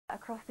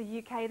Across the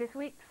UK this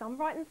week, some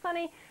bright and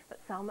sunny, but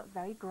some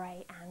very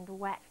grey and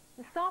wet.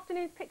 This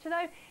afternoon's picture,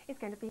 though, is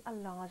going to be a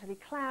largely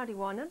cloudy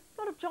one, and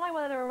a lot of dry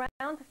weather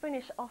around to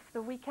finish off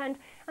the weekend.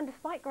 And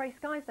despite grey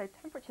skies, though,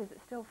 temperatures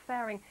are still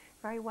faring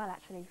very well,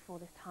 actually, for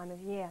this time of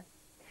year.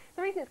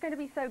 The reason it's going to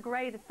be so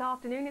grey this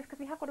afternoon is because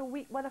we have got a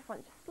weak weather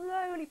front just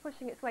slowly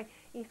pushing its way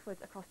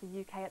eastwards across the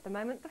UK at the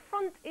moment. The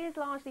front is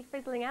largely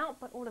fizzling out,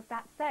 but all of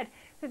that said,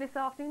 so this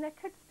afternoon there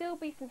could still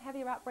be some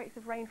heavier outbreaks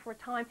of rain for a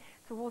time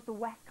towards the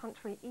West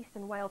Country,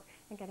 eastern Wales,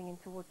 and getting in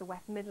towards the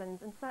West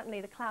Midlands, and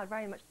certainly the cloud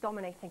very much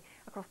dominating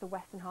across the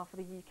western half of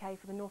the UK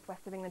for the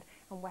northwest of England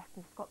and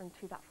western Scotland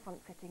to that front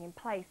sitting in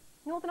place.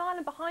 Northern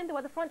Ireland behind the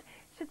weather front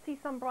should see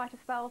some brighter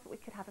spells, but we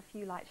could have a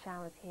few light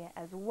showers here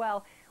as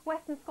well.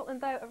 Western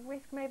Scotland, though, at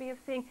risk maybe of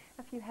seeing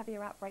a few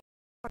heavier outbreaks.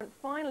 The front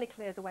finally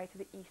clears away to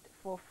the east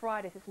for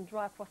Friday, so some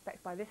drier prospects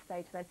by this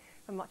stage then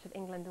for much of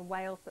England and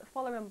Wales, but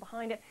following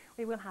behind it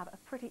we will have a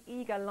pretty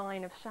eager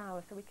line of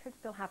showers, so we could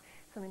still have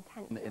some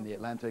intense in the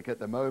Atlantic at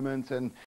the moment. And